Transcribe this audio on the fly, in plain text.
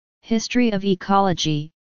History of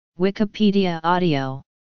ecology, Wikipedia audio.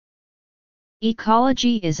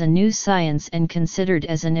 Ecology is a new science and considered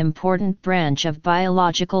as an important branch of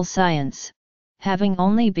biological science, having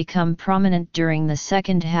only become prominent during the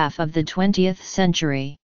second half of the 20th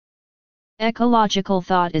century. Ecological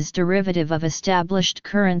thought is derivative of established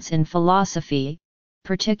currents in philosophy,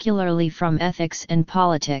 particularly from ethics and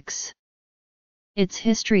politics. Its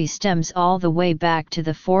history stems all the way back to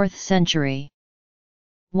the 4th century.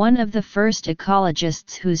 One of the first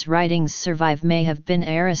ecologists whose writings survive may have been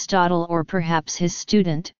Aristotle or perhaps his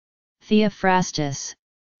student, Theophrastus,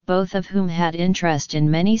 both of whom had interest in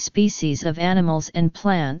many species of animals and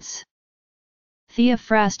plants.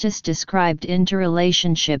 Theophrastus described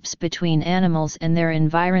interrelationships between animals and their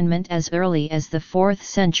environment as early as the 4th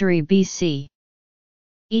century BC.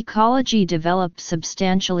 Ecology developed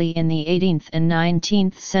substantially in the 18th and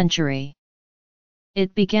 19th century.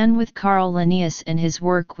 It began with Carl Linnaeus and his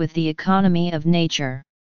work with the economy of nature.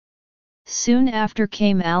 Soon after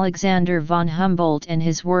came Alexander von Humboldt and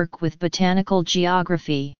his work with botanical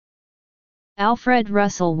geography. Alfred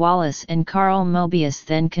Russel Wallace and Carl Moebius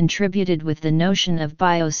then contributed with the notion of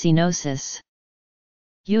biocenosis.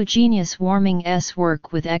 Eugenius Warming's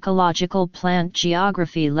work with ecological plant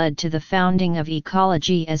geography led to the founding of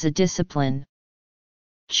ecology as a discipline.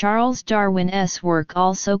 Charles Darwin's work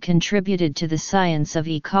also contributed to the science of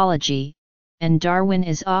ecology, and Darwin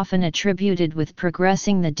is often attributed with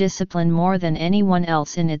progressing the discipline more than anyone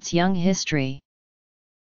else in its young history.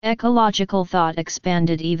 Ecological thought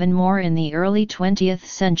expanded even more in the early 20th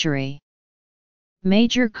century.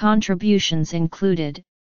 Major contributions included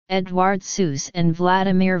Edward Seuss and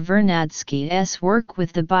Vladimir Vernadsky's work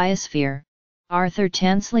with the biosphere, Arthur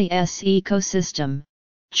Tansley's ecosystem,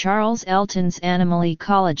 Charles Elton's animal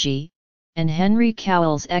ecology, and Henry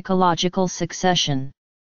Cowell's ecological succession.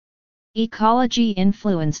 Ecology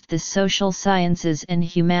influenced the social sciences and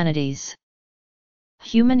humanities.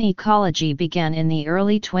 Human ecology began in the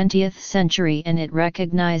early 20th century and it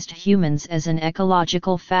recognized humans as an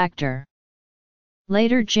ecological factor.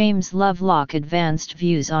 Later James Lovelock advanced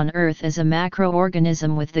views on Earth as a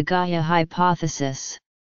macroorganism with the Gaia hypothesis.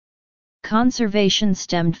 Conservation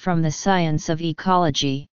stemmed from the science of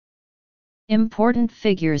ecology. Important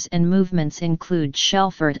figures and movements include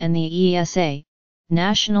Shelford and the ESA,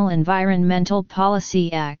 National Environmental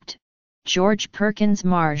Policy Act, George Perkins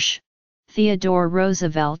Marsh, Theodore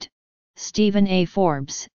Roosevelt, Stephen A.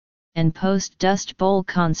 Forbes, and post-Dust Bowl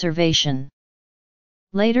conservation.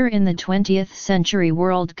 Later in the 20th century,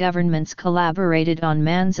 world governments collaborated on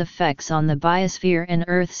man's effects on the biosphere and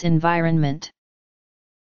Earth's environment.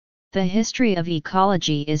 The history of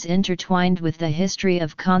ecology is intertwined with the history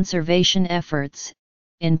of conservation efforts,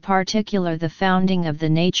 in particular the founding of the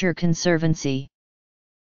Nature Conservancy.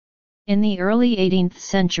 In the early 18th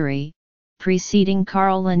century, preceding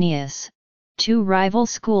Carl Linnaeus, two rival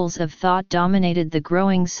schools of thought dominated the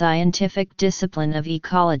growing scientific discipline of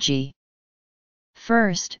ecology.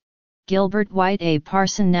 First, Gilbert White, a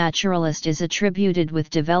Parson naturalist, is attributed with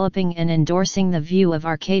developing and endorsing the view of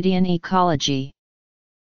Arcadian ecology.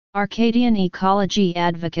 Arcadian ecology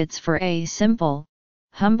advocates for a simple,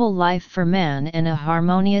 humble life for man and a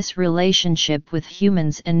harmonious relationship with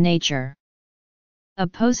humans and nature.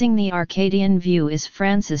 Opposing the Arcadian view is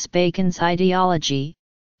Francis Bacon's ideology,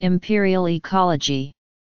 imperial ecology.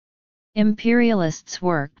 Imperialists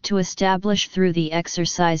work to establish through the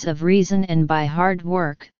exercise of reason and by hard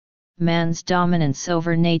work, man's dominance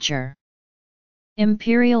over nature.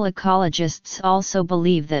 Imperial ecologists also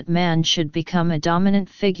believe that man should become a dominant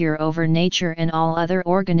figure over nature and all other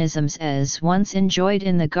organisms as once enjoyed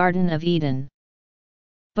in the Garden of Eden.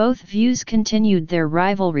 Both views continued their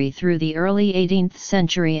rivalry through the early 18th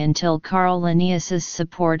century until Carl Linnaeus's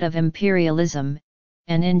support of imperialism,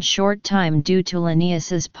 and in short time due to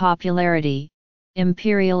Linnaeus's popularity,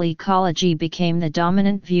 imperial ecology became the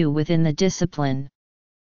dominant view within the discipline.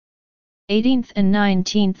 18th and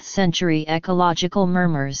 19th century ecological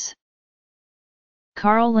murmurs.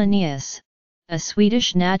 Carl Linnaeus, a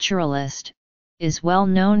Swedish naturalist, is well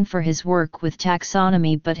known for his work with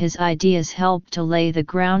taxonomy, but his ideas helped to lay the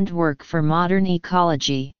groundwork for modern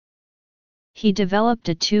ecology. He developed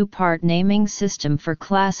a two-part naming system for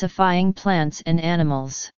classifying plants and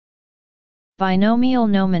animals. Binomial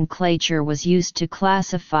nomenclature was used to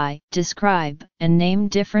classify, describe, and name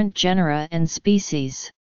different genera and species.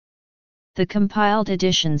 The compiled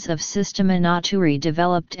editions of Systema Naturae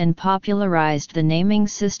developed and popularized the naming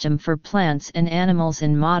system for plants and animals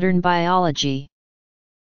in modern biology.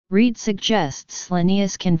 Reed suggests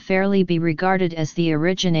Linnaeus can fairly be regarded as the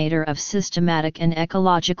originator of systematic and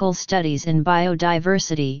ecological studies in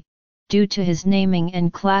biodiversity, due to his naming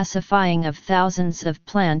and classifying of thousands of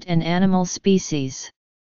plant and animal species.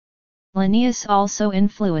 Linnaeus also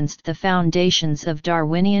influenced the foundations of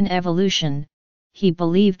Darwinian evolution. He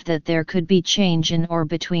believed that there could be change in or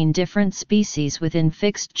between different species within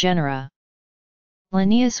fixed genera.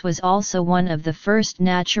 Linnaeus was also one of the first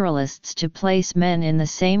naturalists to place men in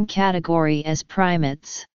the same category as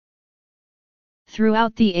primates.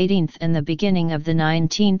 Throughout the 18th and the beginning of the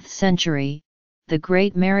 19th century, the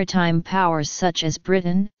great maritime powers such as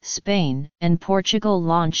Britain, Spain, and Portugal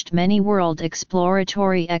launched many world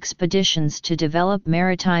exploratory expeditions to develop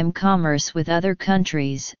maritime commerce with other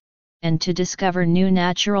countries, and to discover new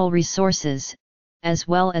natural resources, as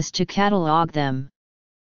well as to catalogue them.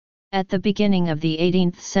 At the beginning of the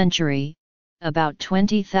 18th century, about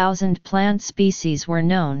 20,000 plant species were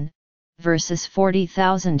known, versus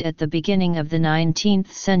 40,000 at the beginning of the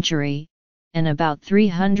 19th century, and about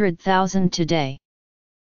 300,000 today.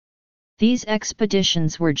 These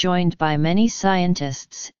expeditions were joined by many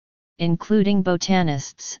scientists, including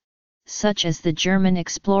botanists, such as the German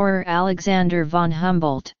explorer Alexander von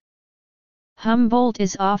Humboldt. Humboldt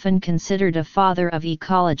is often considered a father of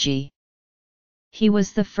ecology. He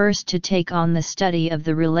was the first to take on the study of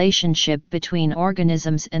the relationship between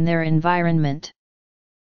organisms and their environment.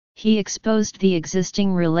 He exposed the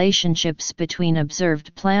existing relationships between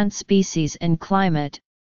observed plant species and climate,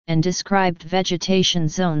 and described vegetation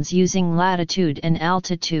zones using latitude and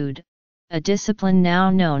altitude, a discipline now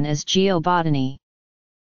known as geobotany.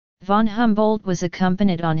 Von Humboldt was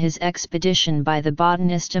accompanied on his expedition by the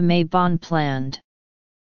botanist Aimé Bonpland.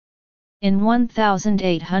 In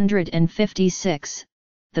 1856,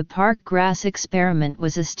 the park grass experiment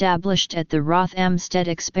was established at the Rothamsted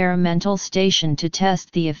Experimental Station to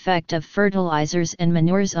test the effect of fertilizers and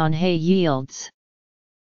manures on hay yields.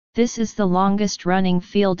 This is the longest-running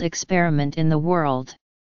field experiment in the world.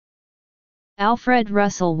 Alfred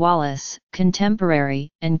Russel Wallace, contemporary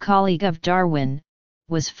and colleague of Darwin,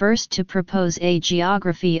 was first to propose a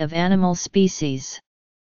geography of animal species.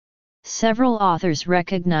 Several authors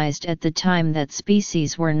recognized at the time that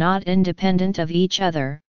species were not independent of each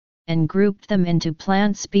other, and grouped them into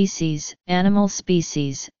plant species, animal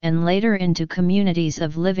species, and later into communities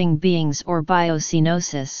of living beings or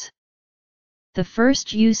biocenosis. The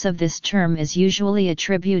first use of this term is usually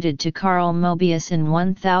attributed to Carl Moebius in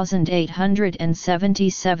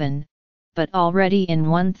 1877, but already in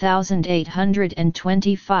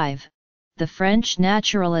 1825, the French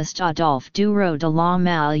naturalist Adolphe Dureau de la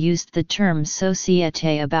Malle used the term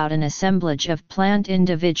société about an assemblage of plant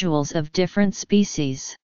individuals of different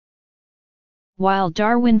species. While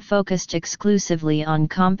Darwin focused exclusively on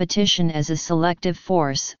competition as a selective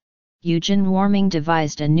force, Eugene Warming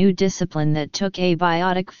devised a new discipline that took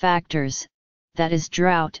abiotic factors, that is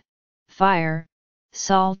drought, fire,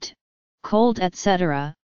 salt, cold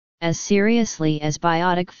etc., as seriously as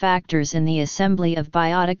biotic factors in the assembly of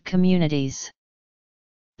biotic communities.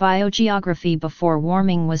 Biogeography before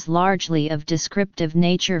Warming was largely of descriptive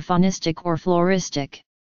nature, faunistic or floristic.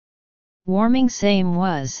 Warming's aim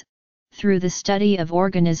was, through the study of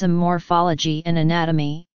organism morphology and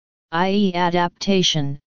anatomy, i.e.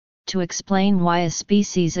 adaptation, to explain why a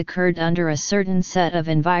species occurred under a certain set of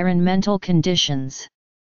environmental conditions.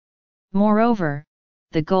 Moreover,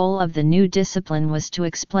 the goal of the new discipline was to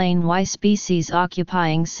explain why species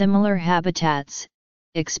occupying similar habitats,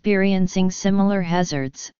 experiencing similar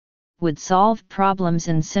hazards, would solve problems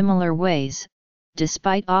in similar ways,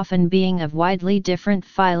 despite often being of widely different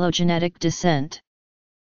phylogenetic descent.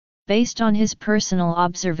 Based on his personal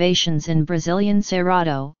observations in Brazilian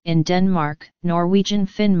Cerrado, in Denmark, Norwegian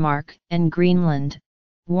Finnmark, and Greenland,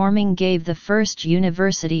 Warming gave the first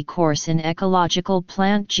university course in ecological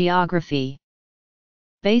plant geography.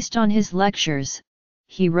 Based on his lectures,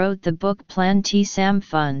 he wrote the book Planty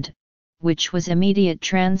Samfund, which was immediately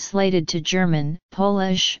translated to German,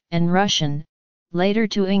 Polish, and Russian, later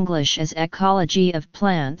to English as Ecology of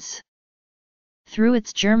Plants. Through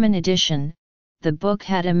its German edition, the book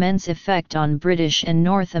had immense effect on British and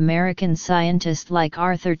North American scientists like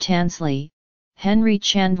Arthur Tansley, Henry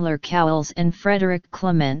Chandler Cowles and Frederick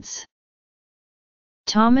Clements.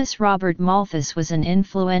 Thomas Robert Malthus was an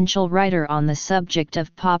influential writer on the subject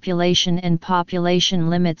of population and population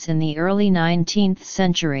limits in the early 19th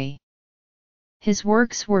century. His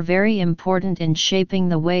works were very important in shaping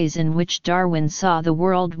the ways in which Darwin saw the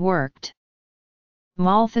world worked.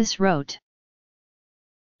 Malthus wrote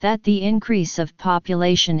that the increase of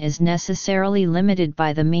population is necessarily limited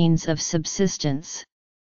by the means of subsistence.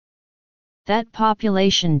 That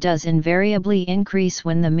population does invariably increase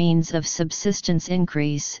when the means of subsistence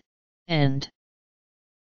increase, and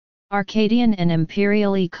Arcadian and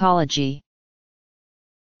imperial ecology.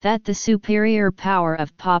 That the superior power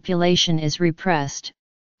of population is repressed,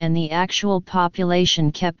 and the actual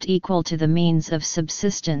population kept equal to the means of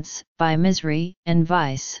subsistence, by misery and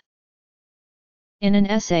vice. In an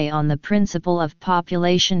essay on the principle of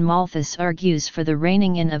population, Malthus argues for the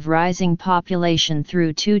reining in of rising population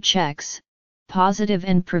through two checks, positive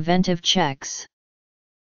and preventive checks.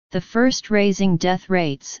 The first raising death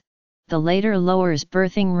rates, the later lowers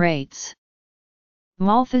birthing rates.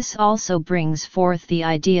 Malthus also brings forth the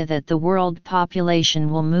idea that the world population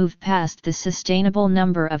will move past the sustainable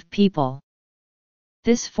number of people.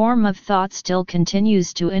 This form of thought still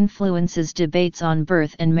continues to influence debates on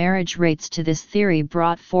birth and marriage rates. To this theory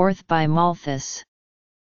brought forth by Malthus,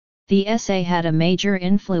 the essay had a major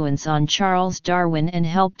influence on Charles Darwin and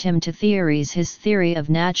helped him to theorize his theory of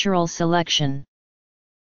natural selection.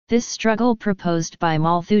 This struggle proposed by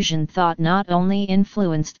Malthusian thought not only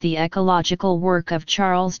influenced the ecological work of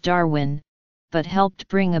Charles Darwin, but helped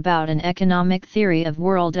bring about an economic theory of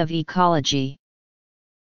world of ecology.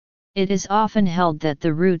 It is often held that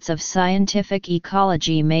the roots of scientific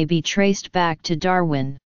ecology may be traced back to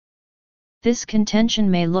Darwin. This contention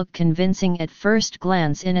may look convincing at first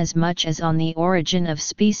glance, inasmuch as On the Origin of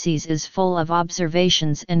Species is full of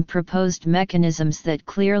observations and proposed mechanisms that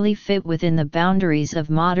clearly fit within the boundaries of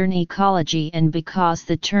modern ecology, and because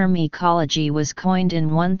the term ecology was coined in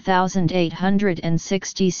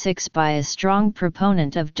 1866 by a strong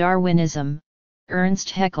proponent of Darwinism, Ernst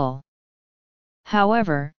Haeckel.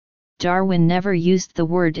 However, Darwin never used the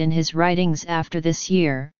word in his writings after this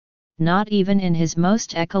year, not even in his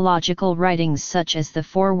most ecological writings such as the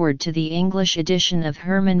foreword to the English edition of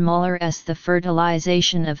Hermann Muller's The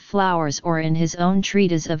Fertilization of Flowers, or in his own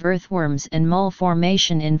treatise of earthworms and mole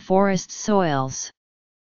formation in forest soils.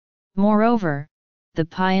 Moreover, the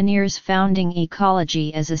pioneers founding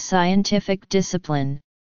ecology as a scientific discipline,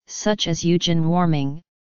 such as Eugen Warming,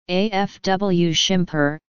 A. F. W.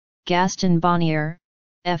 Schimper, Gaston Bonnier,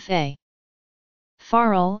 F. A.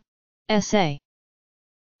 Farrell, S. A.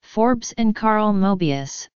 Forbes and Carl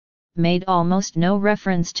Moebius, made almost no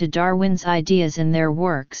reference to Darwin's ideas in their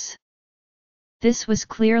works. This was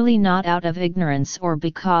clearly not out of ignorance or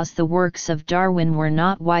because the works of Darwin were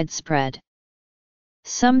not widespread.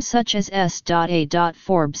 Some such as S. A.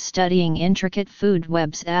 Forbes, studying intricate food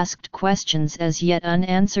webs, asked questions as yet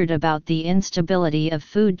unanswered about the instability of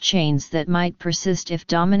food chains that might persist if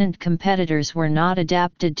dominant competitors were not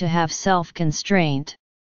adapted to have self-constraint.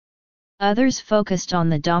 Others focused on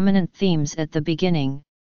the dominant themes at the beginning,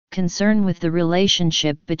 concern with the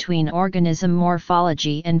relationship between organism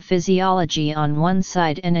morphology and physiology on one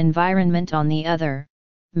side and environment on the other,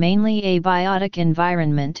 mainly abiotic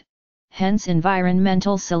environment, hence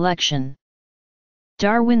environmental selection.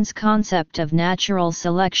 Darwin's concept of natural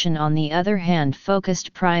selection, on the other hand,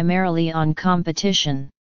 focused primarily on competition.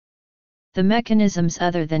 The mechanisms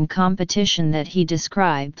other than competition that he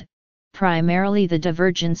described, primarily the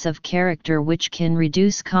divergence of character which can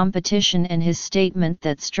reduce competition, and his statement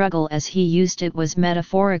that struggle as he used it was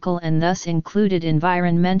metaphorical and thus included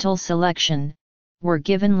environmental selection, were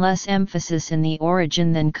given less emphasis in The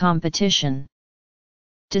Origin than competition.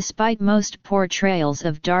 Despite most portrayals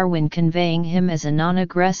of Darwin conveying him as a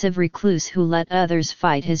non-aggressive recluse who let others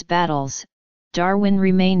fight his battles, Darwin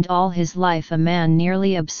remained all his life a man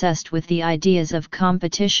nearly obsessed with the ideas of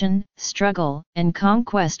competition, struggle, and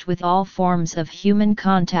conquest, with all forms of human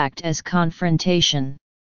contact as confrontation.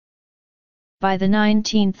 By the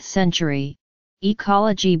 19th century,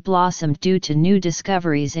 ecology blossomed due to new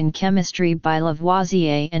discoveries in chemistry by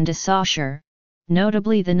Lavoisier and de Saussure,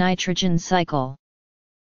 notably the nitrogen cycle.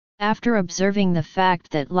 After observing the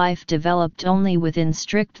fact that life developed only within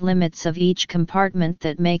strict limits of each compartment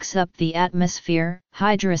that makes up the atmosphere,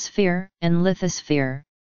 hydrosphere, and lithosphere,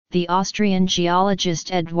 the Austrian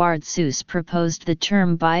geologist Eduard Suess proposed the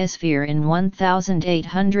term biosphere in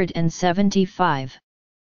 1875.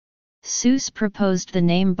 Suess proposed the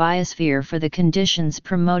name biosphere for the conditions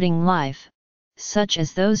promoting life, such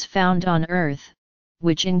as those found on Earth,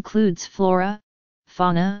 which includes flora,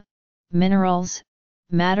 fauna, minerals,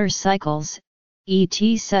 matter cycles,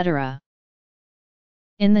 etc.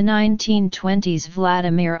 In the 1920s,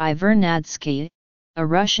 Vladimir Ivernadsky, a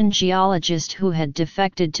Russian geologist who had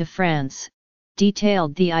defected to France,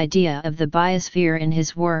 detailed the idea of the biosphere in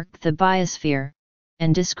his work The Biosphere,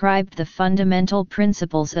 and described the fundamental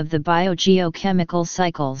principles of the biogeochemical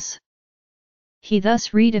cycles. He thus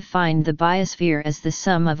redefined the biosphere as the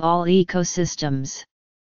sum of all ecosystems.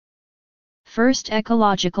 First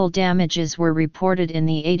ecological damages were reported in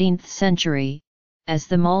the 18th century, as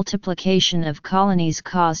the multiplication of colonies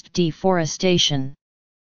caused deforestation.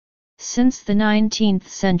 Since the 19th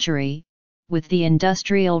century, with the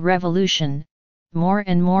Industrial Revolution, more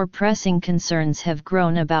and more pressing concerns have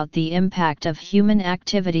grown about the impact of human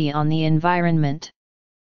activity on the environment.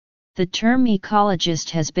 The term ecologist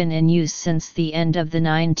has been in use since the end of the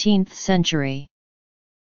 19th century.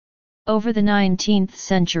 Over the 19th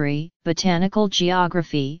century, botanical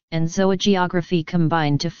geography and zoogeography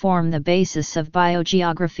combined to form the basis of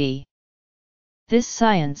biogeography. This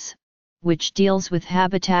science, which deals with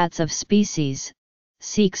habitats of species,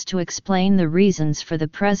 seeks to explain the reasons for the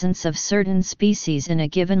presence of certain species in a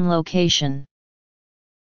given location.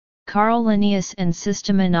 Carl Linnaeus and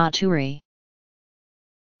Systema Naturae.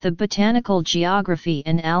 The Botanical Geography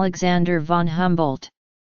and Alexander von Humboldt.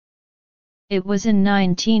 It was in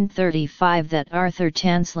 1935 that Arthur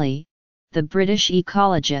Tansley, the British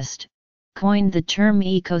ecologist, coined the term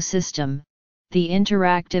ecosystem, the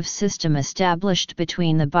interactive system established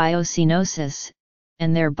between the biocoenosis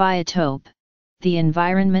and their biotope, the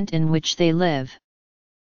environment in which they live.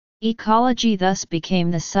 Ecology thus became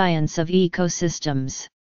the science of ecosystems.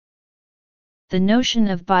 The notion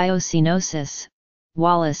of biocoenosis,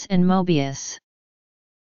 Wallace and Mobius.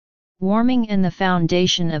 Warming and the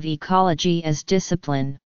foundation of ecology as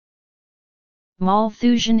discipline.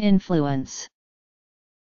 Malthusian influence.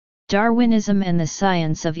 Darwinism and the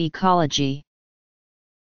science of ecology.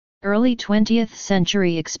 Early 20th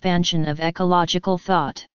century expansion of ecological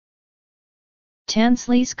thought.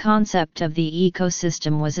 Tansley's concept of the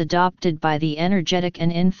ecosystem was adopted by the energetic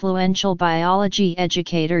and influential biology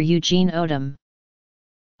educator Eugene Odum.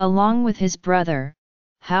 Along with his brother,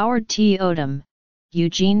 Howard T. Odum,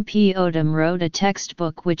 Eugene P. Odum wrote a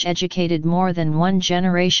textbook which educated more than one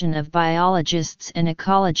generation of biologists and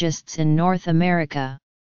ecologists in North America.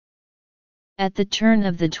 At the turn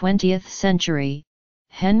of the 20th century,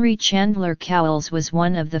 Henry Chandler Cowles was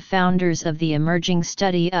one of the founders of the emerging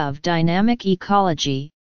study of dynamic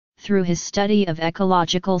ecology, through his study of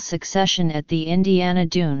ecological succession at the Indiana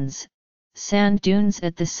Dunes, sand dunes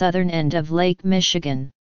at the southern end of Lake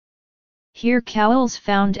Michigan. Here Cowles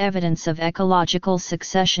found evidence of ecological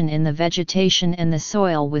succession in the vegetation and the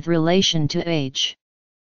soil with relation to age.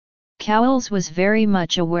 Cowles was very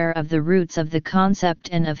much aware of the roots of the concept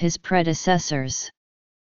and of his predecessors.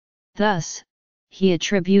 Thus, he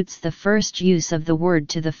attributes the first use of the word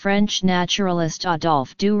to the French naturalist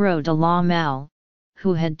Adolphe Dureau de la Malle,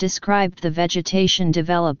 who had described the vegetation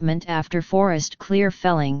development after forest clear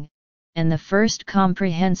felling, and the first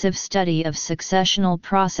comprehensive study of successional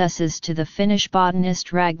processes to the Finnish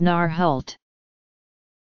botanist Ragnar Hult.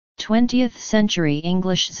 20th century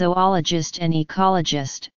English zoologist and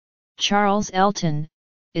ecologist, Charles Elton,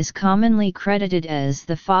 is commonly credited as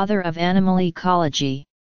the father of animal ecology.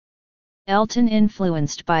 Elton,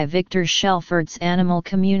 influenced by Victor Shelford's Animal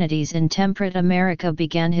Communities in Temperate America,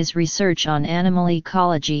 began his research on animal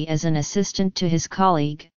ecology as an assistant to his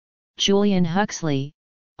colleague, Julian Huxley,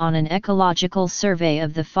 on an ecological survey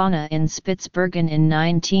of the fauna in Spitsbergen in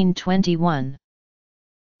 1921.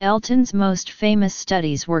 Elton's most famous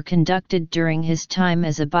studies were conducted during his time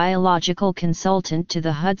as a biological consultant to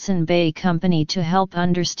the Hudson Bay Company to help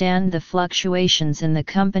understand the fluctuations in the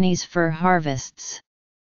company's fur harvests.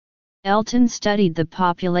 Elton studied the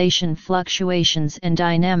population fluctuations and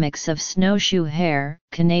dynamics of snowshoe hare,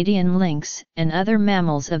 Canadian lynx, and other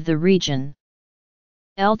mammals of the region.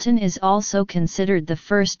 Elton is also considered the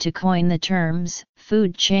first to coin the terms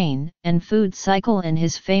food chain and food cycle in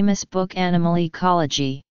his famous book Animal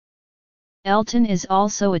Ecology. Elton is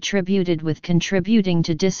also attributed with contributing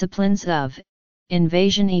to disciplines of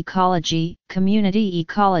invasion ecology, community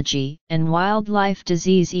ecology, and wildlife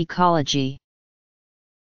disease ecology.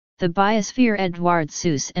 The Biosphere. Edward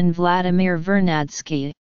Seuss and Vladimir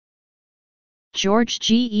Vernadsky. George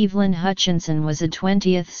G. Evelyn Hutchinson was a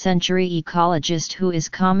 20th century ecologist who is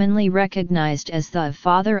commonly recognized as the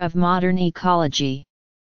father of modern ecology.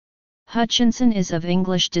 Hutchinson is of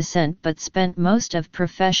English descent but spent most of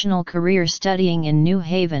professional career studying in New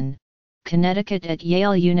Haven, Connecticut at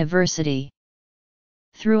Yale University.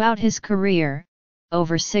 Throughout his career,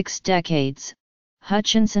 over 6 decades,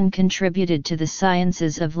 Hutchinson contributed to the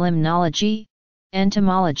sciences of limnology,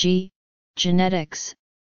 entomology, genetics,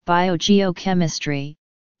 biogeochemistry,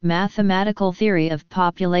 mathematical theory of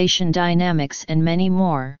population dynamics, and many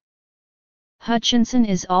more. Hutchinson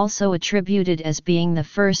is also attributed as being the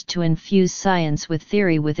first to infuse science with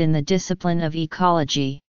theory within the discipline of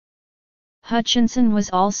ecology. Hutchinson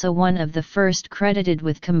was also one of the first credited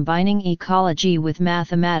with combining ecology with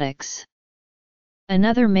mathematics.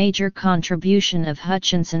 Another major contribution of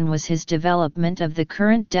Hutchinson was his development of the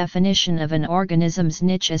current definition of an organism's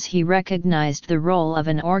niche, as he recognized the role of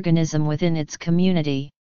an organism within its community.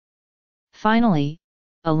 Finally,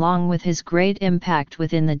 along with his great impact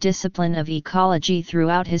within the discipline of ecology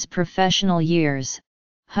throughout his professional years,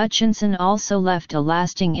 Hutchinson also left a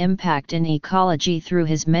lasting impact in ecology through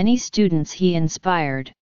his many students he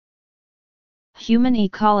inspired. Human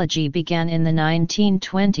ecology began in the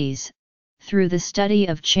 1920s, through the study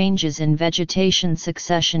of changes in vegetation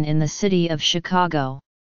succession in the city of Chicago.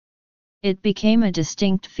 It became a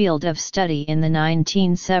distinct field of study in the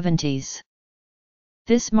 1970s.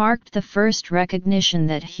 This marked the first recognition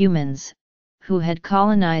that humans, who had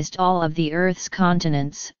colonized all of the Earth's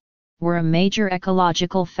continents, were a major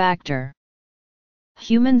ecological factor.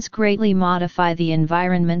 Humans greatly modify the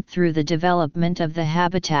environment through the development of the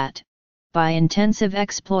habitat, by intensive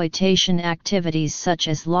exploitation activities such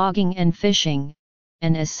as logging and fishing,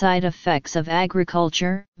 and as side effects of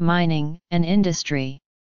agriculture, mining, and industry.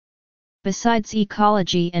 Besides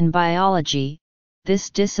ecology and biology,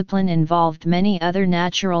 this discipline involved many other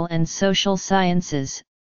natural and social sciences,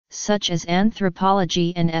 such as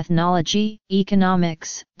anthropology and ethnology,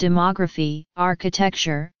 economics, demography,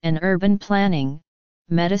 architecture and urban planning,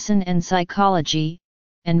 medicine and psychology,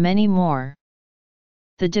 and many more.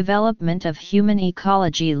 The development of human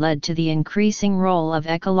ecology led to the increasing role of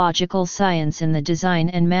ecological science in the design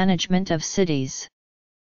and management of cities.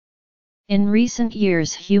 In recent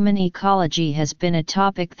years, human ecology has been a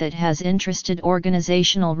topic that has interested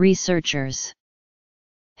organizational researchers.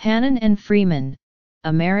 Hannon and Freeman,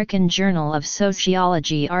 American Journal of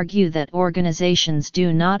Sociology, argue that organizations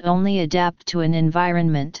do not only adapt to an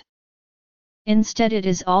environment. Instead, it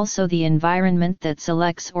is also the environment that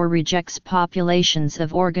selects or rejects populations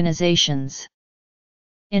of organizations.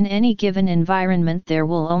 In any given environment, there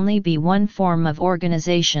will only be one form of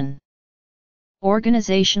organization.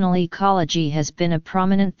 Organizational ecology has been a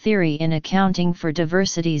prominent theory in accounting for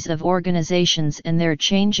diversities of organizations and their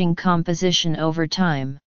changing composition over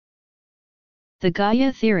time. The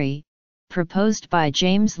Gaia theory, proposed by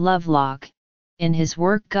James Lovelock, in his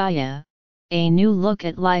work Gaia, A New Look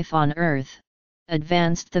at Life on Earth,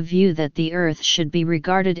 advanced the view that the Earth should be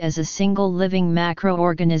regarded as a single living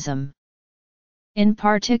macroorganism. In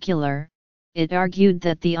particular, it argued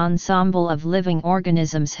that the ensemble of living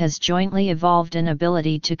organisms has jointly evolved an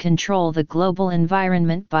ability to control the global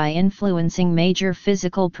environment by influencing major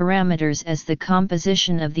physical parameters as the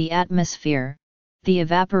composition of the atmosphere, the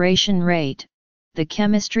evaporation rate, the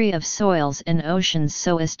chemistry of soils and oceans,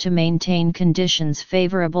 so as to maintain conditions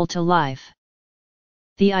favorable to life.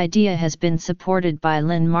 The idea has been supported by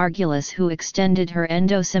Lynn Margulis, who extended her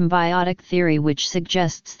endosymbiotic theory, which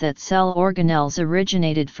suggests that cell organelles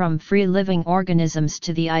originated from free-living organisms,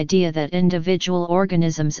 to the idea that individual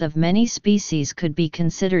organisms of many species could be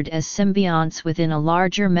considered as symbionts within a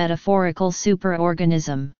larger metaphorical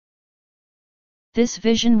superorganism. This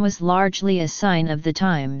vision was largely a sign of the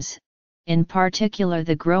times, in particular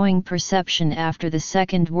the growing perception after the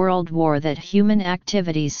Second World War that human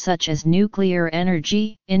activities such as nuclear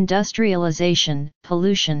energy, industrialization,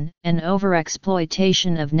 pollution, and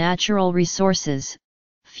overexploitation of natural resources,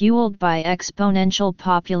 fueled by exponential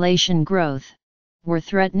population growth, were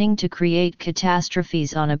threatening to create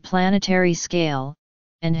catastrophes on a planetary scale,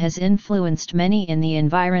 and has influenced many in the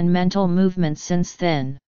environmental movement since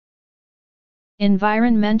then.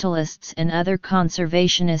 Environmentalists and other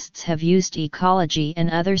conservationists have used ecology and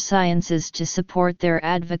other sciences to support their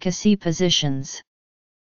advocacy positions.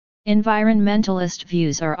 Environmentalist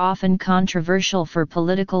views are often controversial for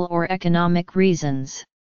political or economic reasons.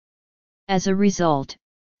 As a result,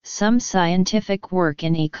 some scientific work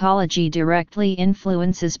in ecology directly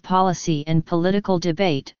influences policy and political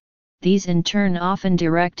debate. These in turn often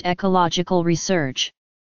direct ecological research.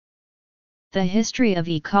 The history of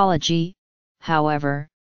ecology, however,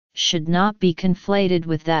 should not be conflated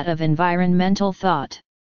with that of environmental thought.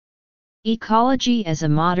 Ecology as a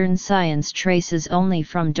modern science traces only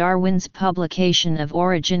from Darwin's publication of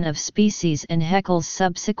Origin of Species and Haeckel's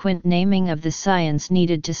subsequent naming of the science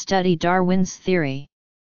needed to study Darwin's theory.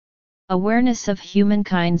 Awareness of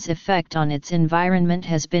humankind's effect on its environment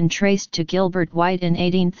has been traced to Gilbert White in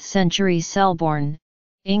 18th century Selborne,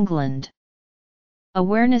 England.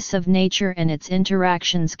 Awareness of nature and its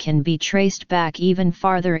interactions can be traced back even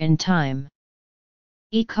farther in time.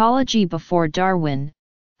 Ecology before Darwin,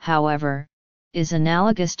 however, is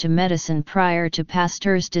analogous to medicine prior to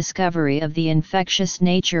Pasteur's discovery of the infectious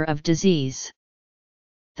nature of disease.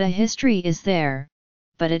 The history is there,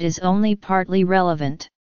 but it is only partly relevant.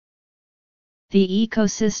 The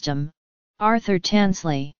ecosystem, Arthur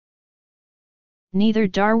Tansley. Neither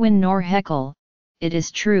Darwin nor Haeckel, it is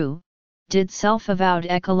true, did self-avowed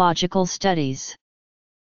ecological studies.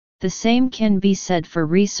 The same can be said for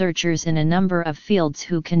researchers in a number of fields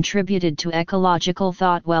who contributed to ecological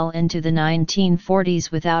thought well into the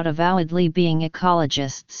 1940s without avowedly being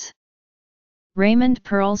ecologists. Raymond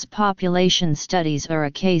Pearl's population studies are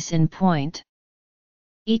a case in point.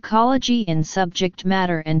 Ecology in subject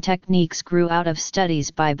matter and techniques grew out of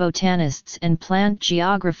studies by botanists and plant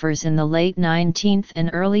geographers in the late 19th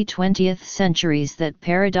and early 20th centuries that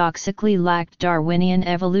paradoxically lacked Darwinian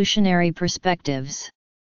evolutionary perspectives.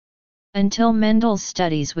 Until Mendel's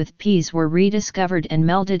studies with peas were rediscovered and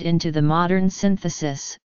melded into the modern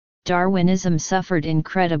synthesis, Darwinism suffered in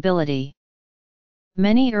credibility.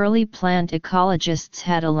 Many early plant ecologists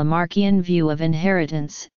had a Lamarckian view of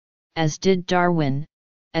inheritance, as did Darwin,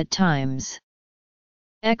 at times.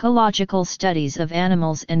 Ecological studies of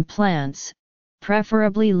animals and plants,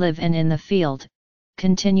 preferably live and in the field,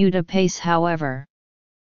 continued apace however.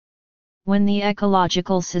 When the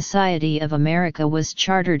Ecological Society of America was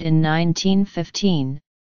chartered in 1915,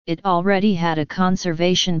 it already had a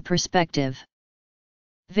conservation perspective.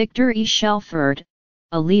 Victor E. Shelford,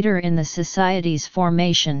 a leader in the Society's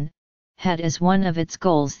formation, had as one of its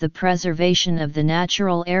goals the preservation of the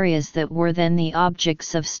natural areas that were then the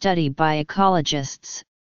objects of study by ecologists,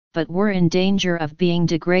 but were in danger of being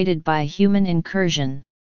degraded by human incursion.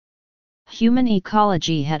 Human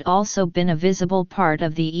ecology had also been a visible part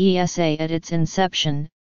of the ESA at its inception,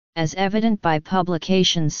 as evident by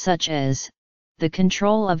publications such as The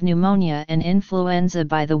Control of Pneumonia and Influenza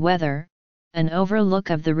by the Weather, An Overlook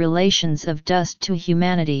of the Relations of Dust to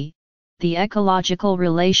Humanity, The Ecological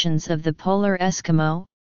Relations of the Polar Eskimo,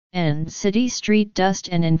 and City Street Dust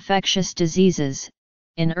and Infectious Diseases,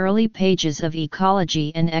 in early pages of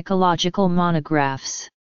ecology and ecological monographs.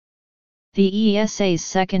 The ESA's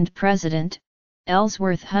second president,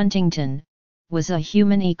 Ellsworth Huntington, was a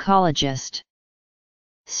human ecologist.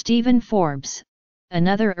 Stephen Forbes,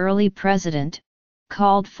 another early president,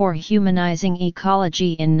 called for humanizing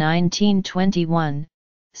ecology in 1921,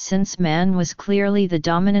 since man was clearly the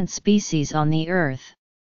dominant species on the Earth.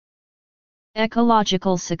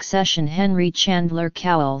 Ecological Succession. Henry Chandler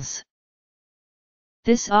Cowles.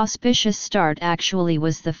 This auspicious start actually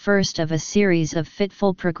was the first of a series of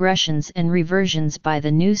fitful progressions and reversions by the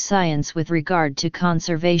new science with regard to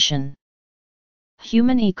conservation.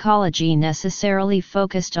 Human ecology necessarily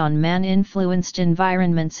focused on man-influenced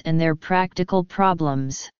environments and their practical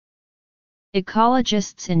problems.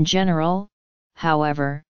 Ecologists in general,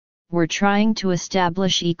 however, were trying to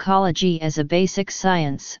establish ecology as a basic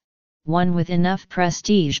science, one with enough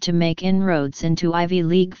prestige to make inroads into Ivy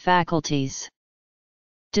League faculties.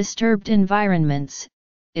 Disturbed environments,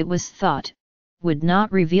 it was thought, would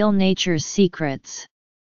not reveal nature's secrets.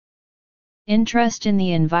 Interest in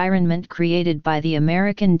the environment created by the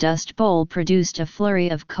American Dust Bowl produced a flurry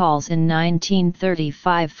of calls in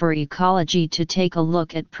 1935 for ecology to take a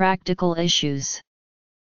look at practical issues.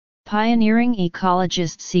 Pioneering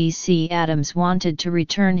ecologist C.C. Adams wanted to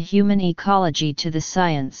return human ecology to the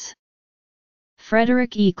science.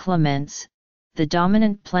 Frederick E. Clements, the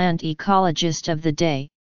dominant plant ecologist of the day,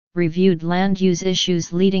 reviewed land use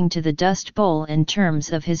issues leading to the Dust Bowl in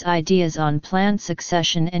terms of his ideas on plant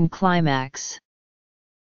succession and climax.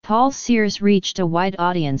 Paul Sears reached a wide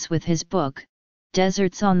audience with his book,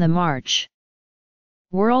 Deserts on the March.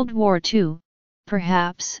 World War II,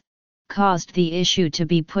 perhaps, caused the issue to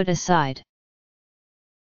be put aside.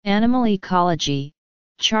 Animal Ecology,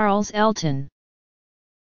 Charles Elton.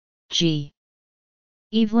 G.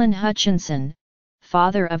 Evelyn Hutchinson,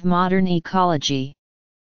 Father of Modern Ecology.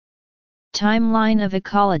 Timeline of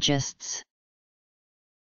ecologists.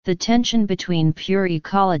 The tension between pure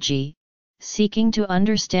ecology, seeking to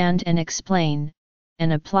understand and explain,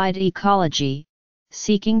 and applied ecology,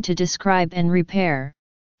 seeking to describe and repair,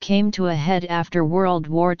 came to a head after World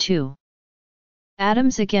War II.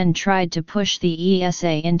 Adams again tried to push the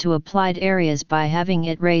ESA into applied areas by having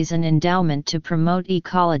it raise an endowment to promote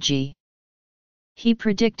ecology. He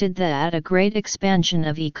predicted that a great expansion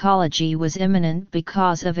of ecology was imminent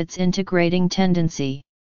because of its integrating tendency.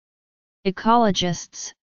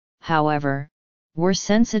 Ecologists, however, were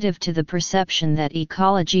sensitive to the perception that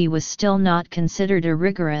ecology was still not considered a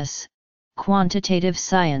rigorous, quantitative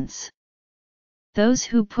science. Those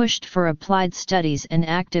who pushed for applied studies and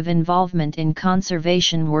active involvement in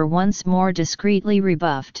conservation were once more discreetly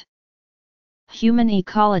rebuffed. Human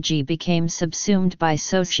ecology became subsumed by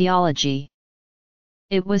sociology.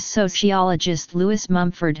 It was sociologist Lewis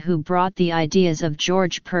Mumford who brought the ideas of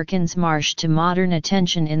George Perkins Marsh to modern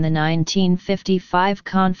attention in the 1955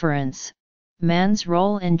 conference, Man's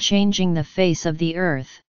Role in Changing the Face of the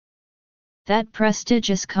Earth. That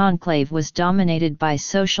prestigious conclave was dominated by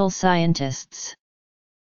social scientists.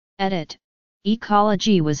 Edit.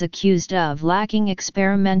 Ecology was accused of lacking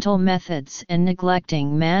experimental methods and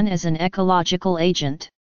neglecting man as an ecological agent.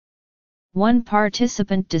 One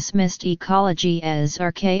participant dismissed ecology as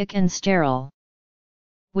archaic and sterile.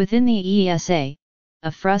 Within the ESA,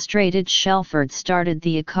 a frustrated Shelford started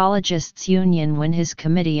the Ecologists' Union when his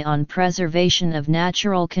Committee on Preservation of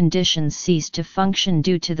Natural Conditions ceased to function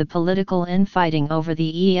due to the political infighting over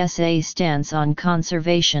the ESA stance on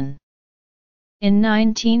conservation. In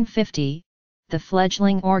 1950, the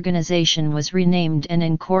fledgling organization was renamed and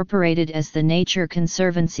incorporated as the Nature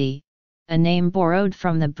Conservancy, a name borrowed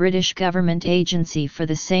from the British government agency for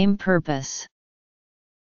the same purpose.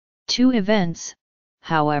 Two events,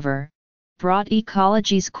 however, brought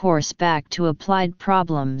ecology's course back to applied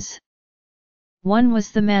problems. One was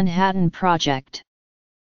the Manhattan Project.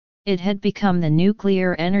 It had become the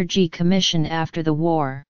Nuclear Energy Commission after the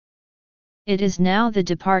war. It is now the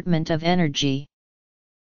Department of Energy.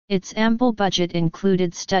 Its ample budget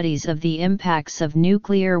included studies of the impacts of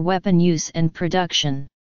nuclear weapon use and production.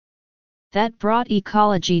 That brought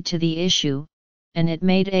ecology to the issue, and it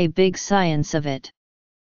made a big science of it.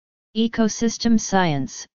 Ecosystem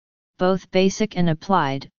science, both basic and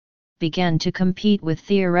applied, began to compete with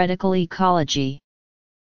theoretical ecology.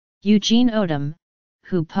 Eugene Odum,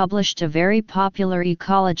 who published a very popular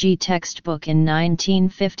ecology textbook in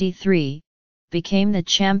 1953, became the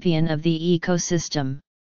champion of the ecosystem.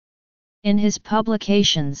 In his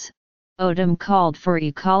publications, Odum called for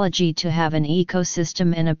ecology to have an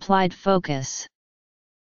ecosystem and applied focus.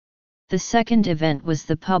 The second event was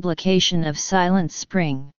the publication of Silent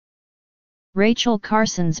Spring. Rachel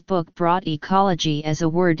Carson's book brought ecology as a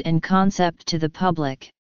word and concept to the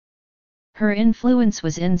public. Her influence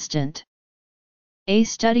was instant. A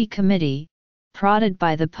study committee, prodded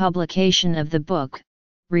by the publication of the book,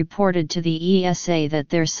 reported to the ESA that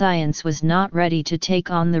their science was not ready to take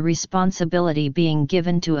on the responsibility being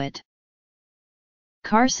given to it.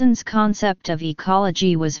 Carson's concept of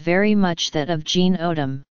ecology was very much that of Gene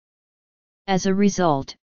Odum. As a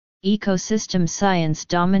result, ecosystem science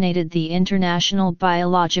dominated the international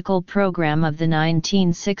biological program of the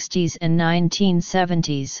 1960s and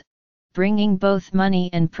 1970s, bringing both money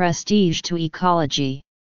and prestige to ecology.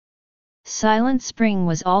 Silent Spring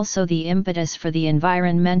was also the impetus for the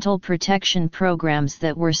environmental protection programs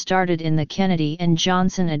that were started in the Kennedy and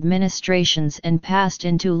Johnson administrations and passed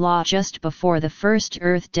into law just before the first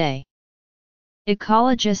Earth Day.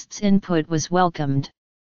 Ecologists' input was welcomed.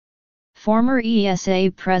 Former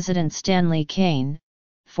ESA President Stanley Kane,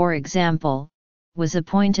 for example, was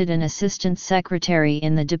appointed an assistant secretary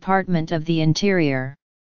in the Department of the Interior.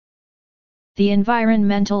 The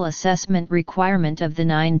environmental assessment requirement of the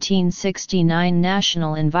 1969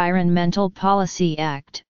 National Environmental Policy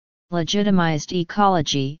Act legitimized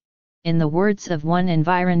ecology, in the words of one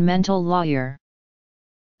environmental lawyer.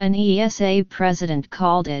 An ESA president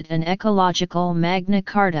called it an ecological Magna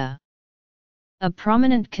Carta. A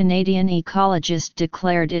prominent Canadian ecologist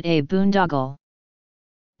declared it a boondoggle.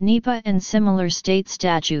 NEPA and similar state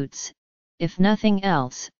statutes, if nothing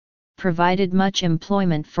else, provided much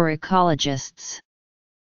employment for ecologists.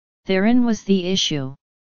 Therein was the issue.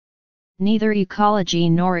 Neither ecology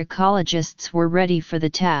nor ecologists were ready for the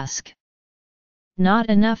task. Not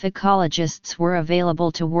enough ecologists were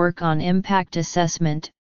available to work on impact assessment,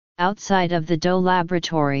 outside of the DOE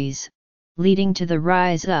laboratories, leading to the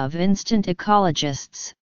rise of instant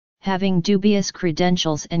ecologists, having dubious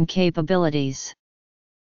credentials and capabilities.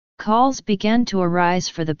 Calls began to arise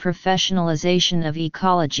for the professionalization of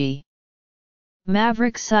ecology.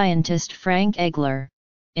 Maverick scientist Frank Egler,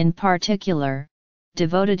 in particular,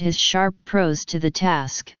 devoted his sharp prose to the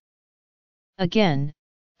task. Again,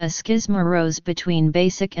 a schism arose between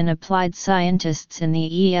basic and applied scientists in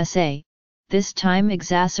the ESA, this time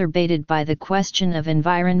exacerbated by the question of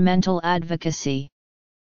environmental advocacy.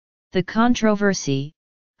 The controversy,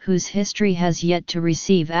 whose history has yet to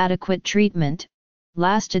receive adequate treatment,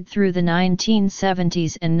 lasted through the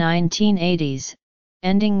 1970s and 1980s,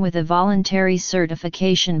 ending with a voluntary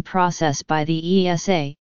certification process by the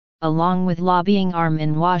ESA, along with lobbying arm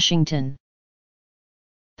in Washington.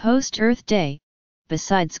 Post-Earth Day,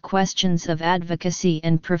 besides questions of advocacy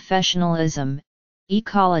and professionalism,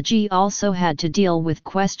 ecology also had to deal with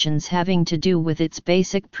questions having to do with its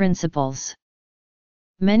basic principles.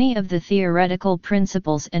 Many of the theoretical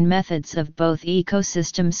principles and methods of both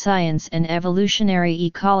ecosystem science and evolutionary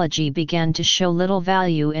ecology began to show little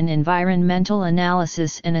value in environmental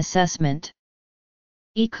analysis and assessment.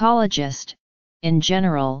 Ecologists, in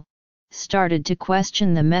general, started to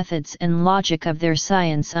question the methods and logic of their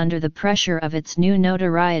science under the pressure of its new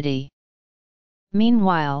notoriety.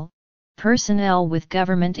 Meanwhile, Personnel with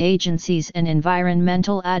government agencies and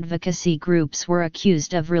environmental advocacy groups were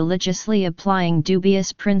accused of religiously applying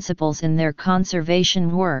dubious principles in their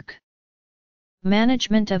conservation work.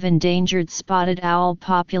 Management of endangered spotted owl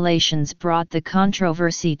populations brought the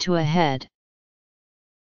controversy to a head.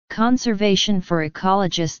 Conservation for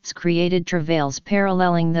ecologists created travails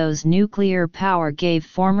paralleling those nuclear power gave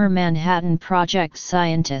former Manhattan Project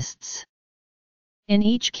scientists. In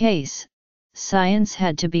each case, science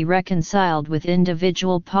had to be reconciled with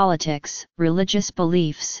individual politics, religious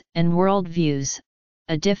beliefs, and worldviews,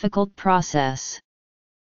 a difficult process.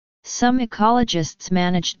 Some ecologists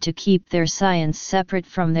managed to keep their science separate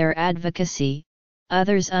from their advocacy,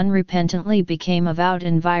 others unrepentantly became avowed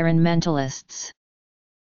environmentalists.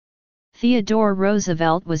 Theodore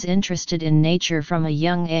Roosevelt was interested in nature from a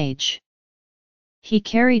young age. He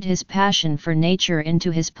carried his passion for nature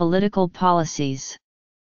into his political policies.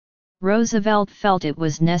 Roosevelt felt it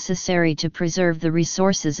was necessary to preserve the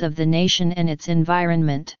resources of the nation and its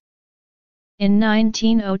environment. In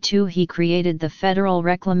 1902 he created the Federal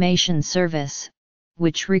Reclamation Service,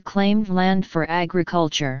 which reclaimed land for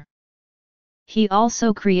agriculture. He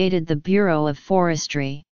also created the Bureau of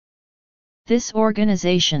Forestry. This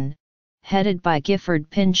organization, headed by Gifford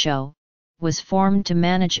Pinchot, was formed to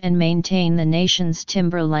manage and maintain the nation's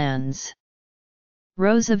timberlands.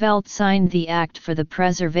 Roosevelt signed the Act for the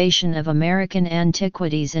Preservation of American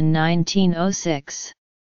Antiquities in 1906.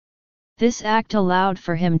 This act allowed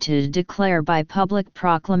for him to declare by public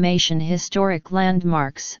proclamation historic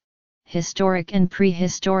landmarks, historic and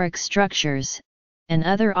prehistoric structures, and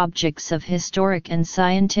other objects of historic and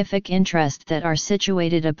scientific interest that are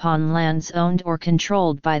situated upon lands owned or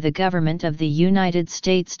controlled by the government of the United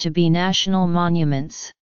States to be national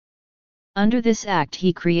monuments. Under this act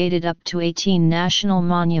he created up to 18 national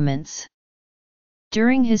monuments.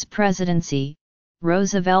 During his presidency,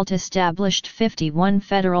 Roosevelt established 51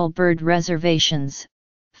 federal bird reservations,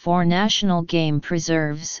 4 national game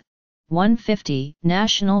preserves, 150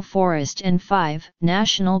 national forest and 5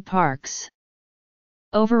 national parks.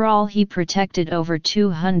 Overall he protected over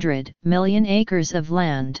 200 million acres of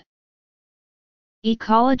land.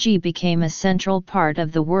 Ecology became a central part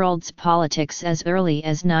of the world's politics as early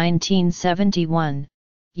as 1971.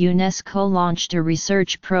 UNESCO launched a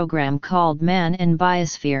research program called Man and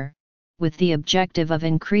Biosphere, with the objective of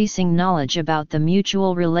increasing knowledge about the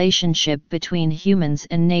mutual relationship between humans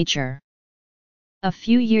and nature. A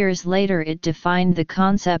few years later it defined the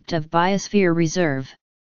concept of biosphere reserve.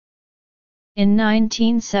 In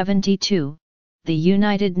 1972, the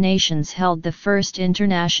United Nations held the first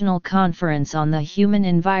international conference on the human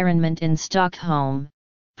environment in Stockholm,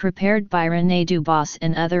 prepared by René Dubos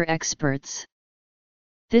and other experts.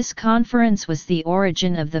 This conference was the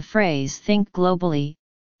origin of the phrase "think globally,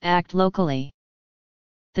 act locally."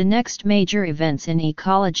 The next major events in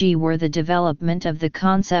ecology were the development of the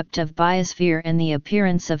concept of biosphere and the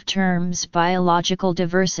appearance of terms biological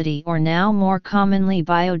diversity, or now more commonly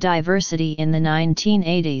biodiversity, in the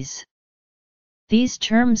 1980s. These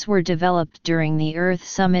terms were developed during the Earth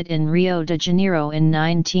Summit in Rio de Janeiro in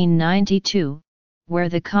 1992, where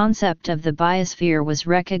the concept of the biosphere was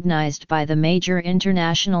recognized by the major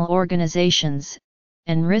international organizations,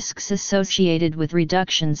 and risks associated with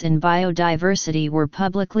reductions in biodiversity were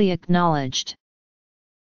publicly acknowledged.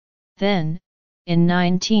 Then, in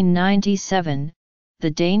 1997,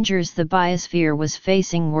 the dangers the biosphere was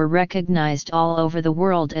facing were recognized all over the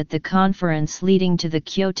world at the conference leading to the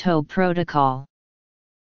Kyoto Protocol.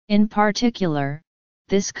 In particular,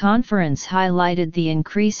 this conference highlighted the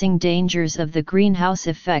increasing dangers of the greenhouse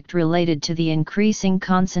effect related to the increasing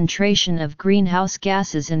concentration of greenhouse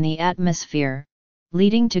gases in the atmosphere,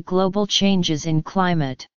 leading to global changes in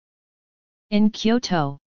climate. In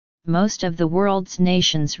Kyoto, most of the world's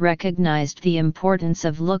nations recognized the importance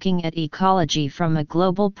of looking at ecology from a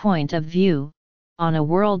global point of view, on a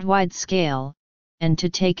worldwide scale, and to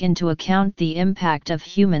take into account the impact of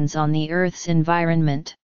humans on the Earth's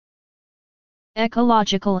environment.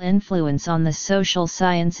 Ecological influence on the social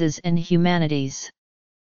sciences and humanities.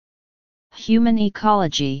 Human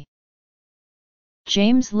ecology.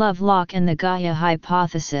 James Lovelock and the Gaia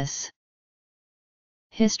hypothesis.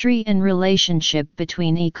 History and relationship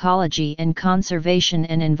between ecology and conservation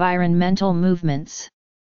and environmental movements.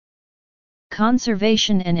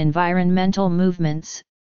 Conservation and environmental movements,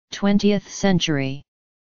 20th century.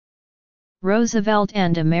 Roosevelt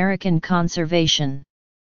and American conservation.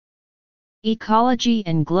 Ecology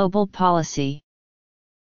and global policy.